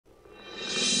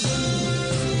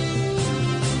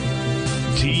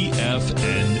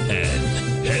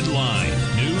TFNN. Headline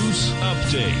News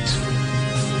Update.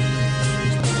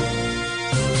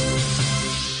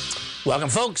 Welcome,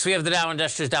 folks. We have the Dow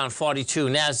Industrials down 42,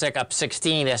 NASDAQ up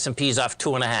 16, S&P's off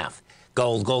 2.5.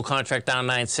 Gold contract down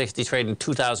 960, trading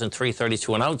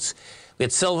 $2,332 an ounce. We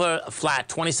had silver flat,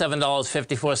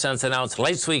 $27.54 an ounce.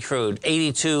 Light sweet crude,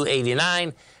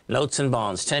 $82.89. Notes and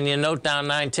bonds, 10-year note down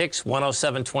 9 ticks,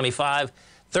 107.25.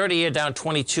 30-year down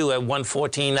 22 at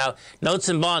 114. Now, notes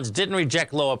and bonds didn't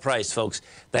reject lower price, folks.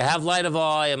 They have light of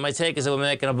oil. My take is that we're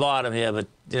making a bottom here, but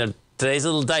today's a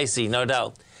little dicey, no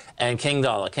doubt. And King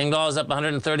Dollar. King Dollar's up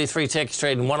 133 ticks,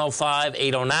 trading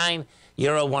 105.809.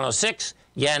 Euro 106.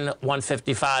 Yen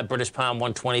 155. British pound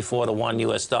 124 to 1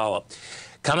 US dollar.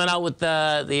 Coming out with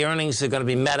the earnings are going to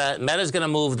be Meta. Meta's going to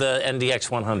move the NDX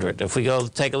 100. If we go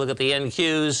take a look at the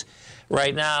NQs,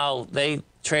 right now they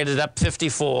traded up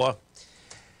 54.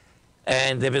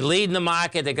 And they've been leading the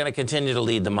market. They're going to continue to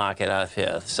lead the market out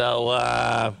here.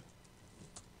 So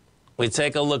we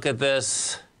take a look at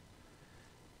this.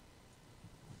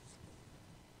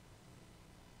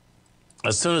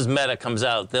 As soon as Meta comes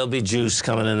out, there'll be juice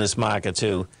coming in this market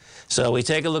too. So we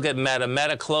take a look at Meta.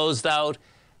 Meta closed out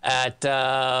at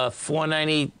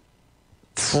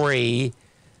 493.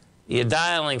 You're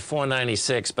dialing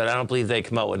 496, but I don't believe they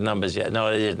come out with numbers yet. No,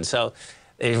 they didn't. So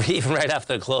even right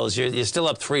after the close, you're still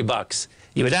up $3.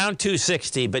 You were down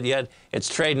 260, but yet it's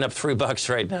trading up $3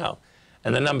 right now,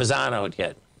 and the numbers aren't out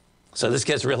yet. So this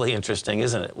gets really interesting,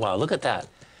 isn't it? Wow, look at that.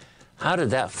 How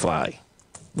did that fly?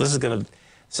 This is going to.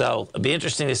 So it'd be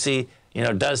interesting to see.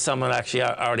 Does someone actually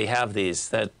already have these?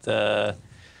 That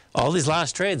all these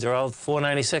last trades are all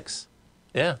 496.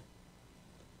 Yeah,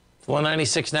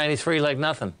 496.93 like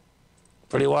nothing.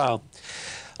 Pretty wild.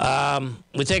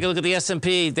 We take a look at the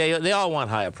S&P. They all want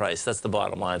higher price. That's the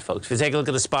bottom line, folks. If you take a look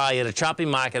at the SPY, you had a choppy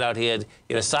market out here.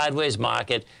 You had a sideways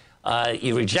market.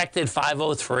 You rejected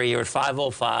 503. You're at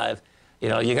 505.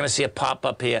 You're going to see a pop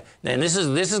up here. And this is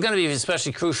going to be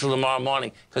especially crucial tomorrow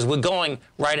morning because we're going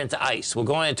right into ice. We're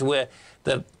going into where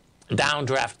the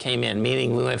downdraft came in,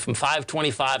 meaning we went from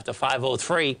 525 to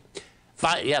 503.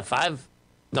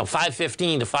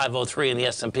 515 to 503 in the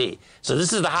S&P. So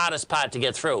this is the hardest part to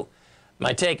get through.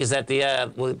 My take is that the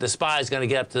SPY is going to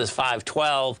get up to this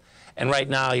 512, and right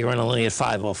now you're only at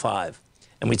 505.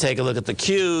 And we take a look at the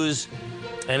Qs,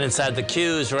 and inside the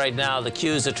Qs right now, the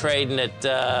Qs are trading at,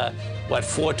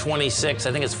 426?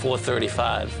 I think it's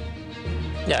 435.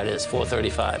 Yeah, it is,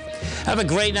 435. Have a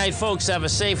great night, folks. Have a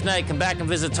safe night. Come back and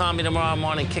visit Tommy tomorrow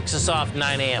morning. Kicks us off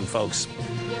 9 a.m., folks.